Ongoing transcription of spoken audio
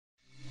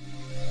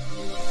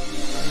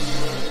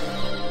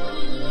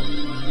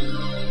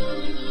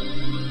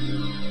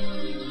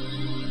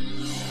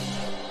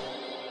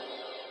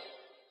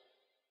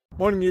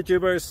Morning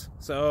YouTubers.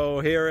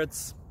 So here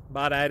it's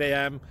about 8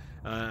 a.m.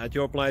 At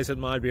your place it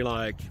might be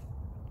like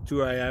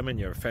 2 a.m. and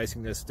you're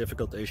facing this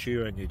difficult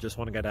issue and you just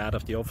want to get out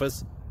of the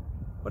office.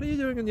 What are you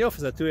doing in the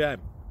office at 2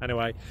 a.m.?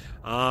 Anyway,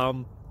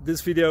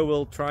 this video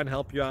will try and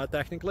help you out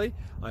technically.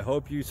 I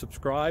hope you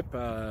subscribe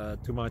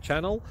to my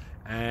channel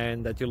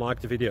and that you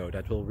like the video.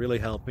 That will really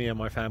help me and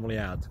my family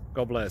out.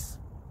 God bless.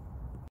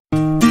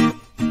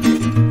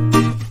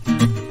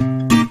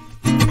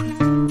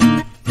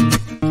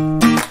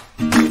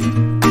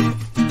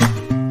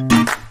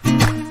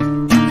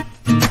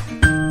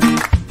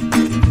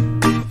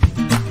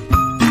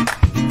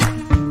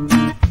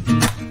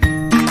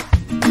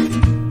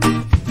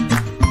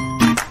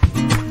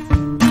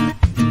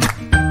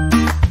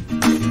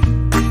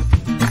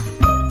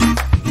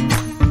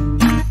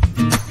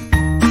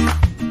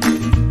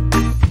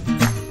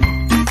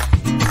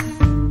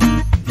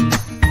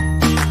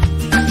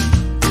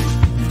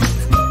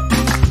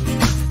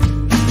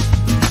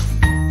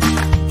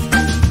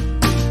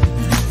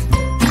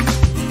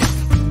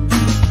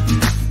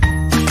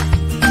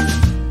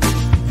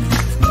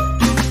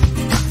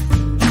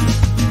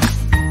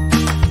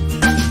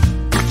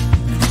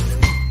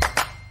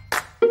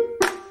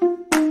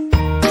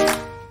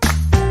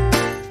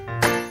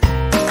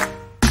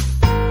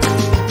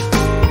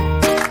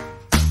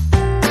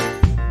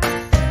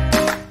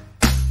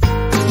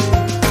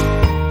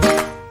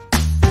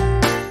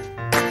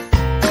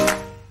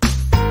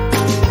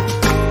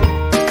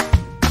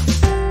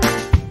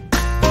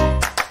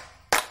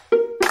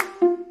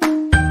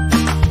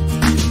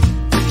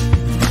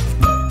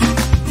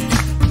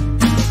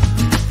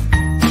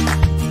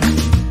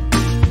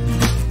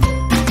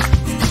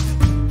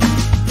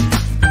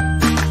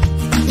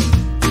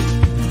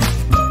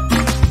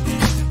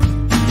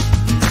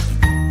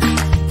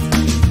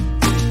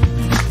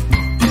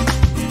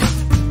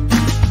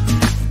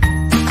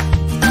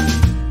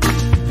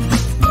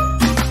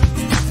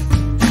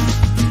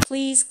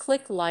 Please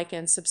click like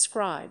and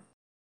subscribe.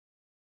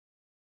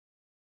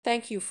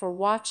 Thank you for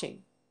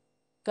watching.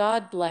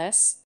 God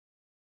bless.